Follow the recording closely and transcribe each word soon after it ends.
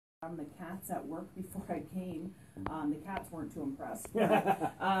The cats at work before I came. The cats weren't too impressed.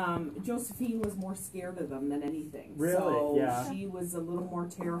 But, Josephine was more scared of them than anything. Really? So yeah. she was a little more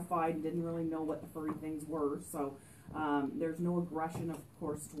terrified and didn't really know what the furry things were. So there's no aggression, of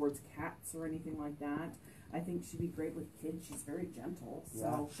course, towards cats or anything like that. I think she'd be great with kids. She's very gentle.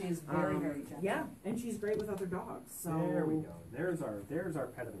 So yeah. She's very, very gentle. Yeah, and she's great with other dogs. So there we go. There's our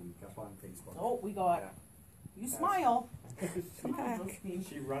pet of the week up on Facebook. Oh, we got. Yeah. You smile.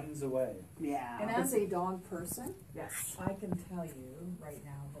 She runs away. Yeah. And as a dog person, yes, I can tell you right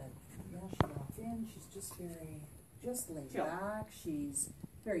now that she walked in. She's just laid back. She's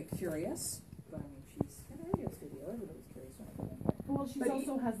very curious. But I mean, she's in a radio studio. Everybody's curious when I go in there. Well, she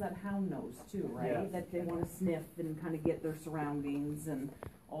also has that hound nose too, right? Yeah. That they want to sniff and kind of get their surroundings and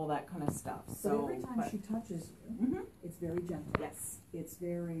all that kind of stuff. So but every time she touches you, it's very gentle. Yes. It's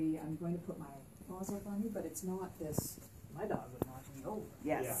very. I'm going to put my paws up on you, but it's not this. My dog would knock me over.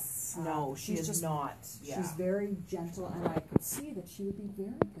 Yes. Yeah. No, she is just not. Yeah. She's very gentle, and I could see that she would be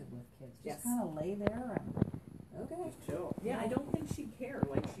very good with kids. Just kind of lay there and okay. Just chill. Yeah, I don't think she cared.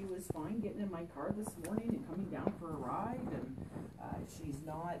 Like, she was fine getting in my car this morning and coming down for a ride, and she's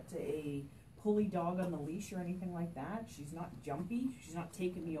not a pulley dog on the leash or anything like that. She's not jumpy. She's not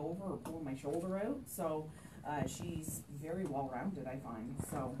taking me over or pulling my shoulder out. So she's very well-rounded, I find.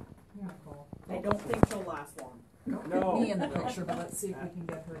 So yeah, cool. I don't think she'll last long. Don't put me in the picture, but let's see if we can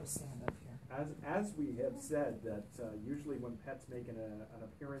get her to stand up here. As we have said, that usually when pets make an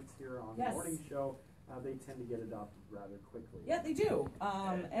appearance here on the morning show, they tend to get adopted rather quickly. Yeah, they do.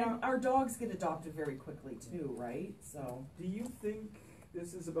 And our dogs get adopted very quickly too, right? So. Do you think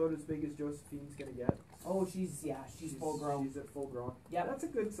this is about as big as Josephine's going to get? Oh, she's full grown. She's at full grown. Yep. That's a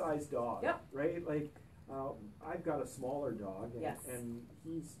good sized dog. Yep. Right? Like, I've got a smaller dog, and, yes. and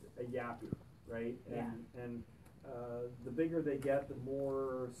he's a yappy, right? And the bigger they get, the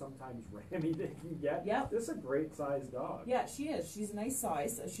more sometimes rammy they can get. Yep. This is a great sized dog. Yeah, she is. She's a nice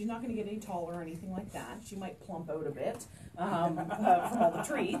size. She's not going to get any taller or anything like that. She might plump out a bit from all the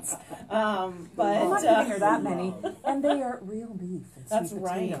treats. But I'm not giving her that many. And they are real beef and that's sweet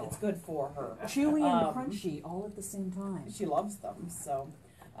right. potato. It's good for her. Chewy and crunchy all at the same time. She loves them. So.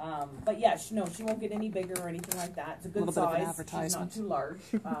 But yeah, she won't get any bigger or anything like that. It's a good size. She's not too large.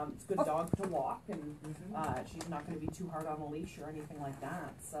 It's a good dog to walk, and she's not going to be too hard on a leash or anything like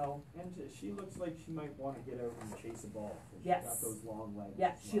that. So. And she looks like she might want to get out and chase a ball. Yes. She's got those long legs.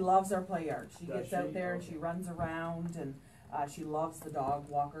 Yeah, she loves our play yard. She gets out there and she runs around, and she loves the dog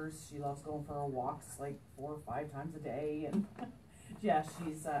walkers. She loves going for her walks like 4 or 5 times a day, and yeah,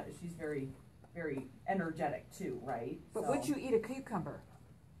 she's very, very energetic too, right? But would you eat a cucumber?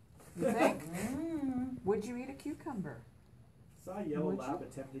 You think? Would you eat a cucumber? Saw a yellow lab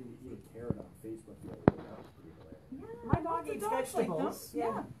attempting to eat a carrot on Facebook the other day. That was pretty hilarious. Yeah, my dog eats vegetables. Like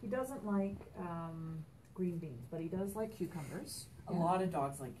yeah, he doesn't like green beans, but he does like cucumbers. A lot of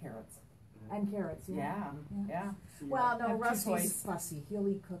dogs like carrots. And carrots, yeah. Well, no, Rusty's fussy. He'll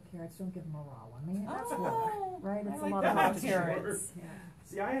eat cooked carrots. Don't give him a raw one. That's right? It's a lot of carrots. Yeah.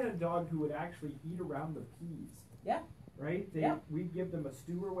 See, I had a dog who would actually eat around the peas. Yeah. Right? We'd give them a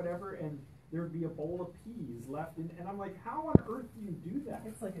stew or whatever, and there'd be a bowl of peas left in, and I'm like, how on earth do you do that?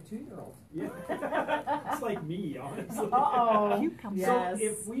 It's like a 2-year-old. Yeah. It's like me, honestly. Cucumber. So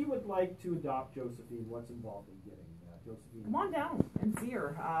if we would like to adopt Josephine, what's involved in getting Josephine? Come on down and see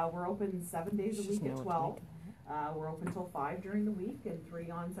her. We're open 7 days a week at 12. We're open till 5 during the week and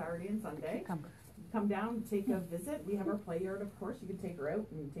 3 on Saturday and Sunday. Come down, take a visit. We have our play yard, of course. You can take her out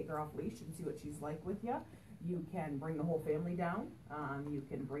and take her off leash and see what she's like with you. You can bring the whole family down. You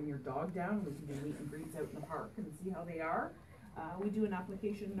can bring your dog down. We can do meet and greets out in the park and see how they are. We do an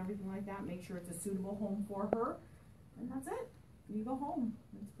application and everything like that. Make sure it's a suitable home for her. And that's it. You go home.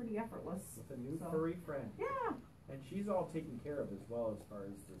 It's pretty effortless. With a new furry friend. Yeah. And she's all taken care of as well as far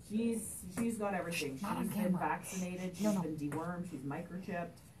as this. She's got everything. She's been vaccinated. She's been dewormed. She's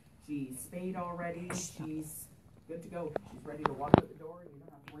microchipped. She's spayed already. She's good to go. She's ready to walk out the door, and you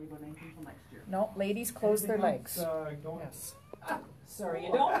don't have to worry about anything until next year. No, ladies, close their legs. Yes. Sorry,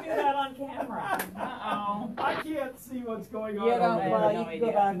 you don't do that on camera. Uh-oh. I can't see what's going on. You don't, over well, there. you can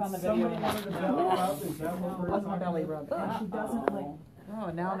go back on the video. Somebody wanted to belly rub. Is that what we're What's my talking belly about? rub? She doesn't like. Oh,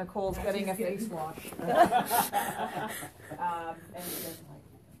 now Nicole's getting a face wash. And she doesn't like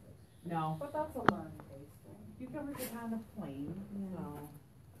cucumbers. No. But that's a learned taste thing. Cucumbers are kind of plain, so,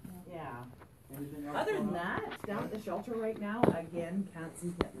 yeah. Anything else Other going than on? that, down at the shelter right now, again, cats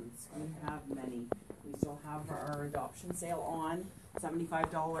and kittens. We have many. We still have our adoption sale on,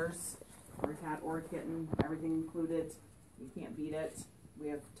 $75 for a cat or a kitten, everything included. You can't beat it. We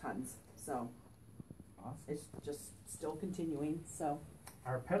have tons, so Awesome. it's just still continuing, so.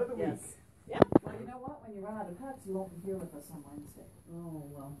 our pet of the Yes. week. Yeah. Well, you know what, when you run out of pets, you won't be here with us on Wednesday. Oh,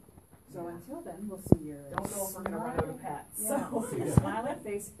 well. So Yeah. until then, we'll see your Don't know if we're gonna run out of pets, Yeah, so. see your smiling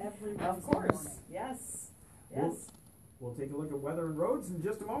face every Wednesday Of course, morning. yes, We'll- yes. We'll take a look at weather and roads in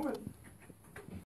just a moment.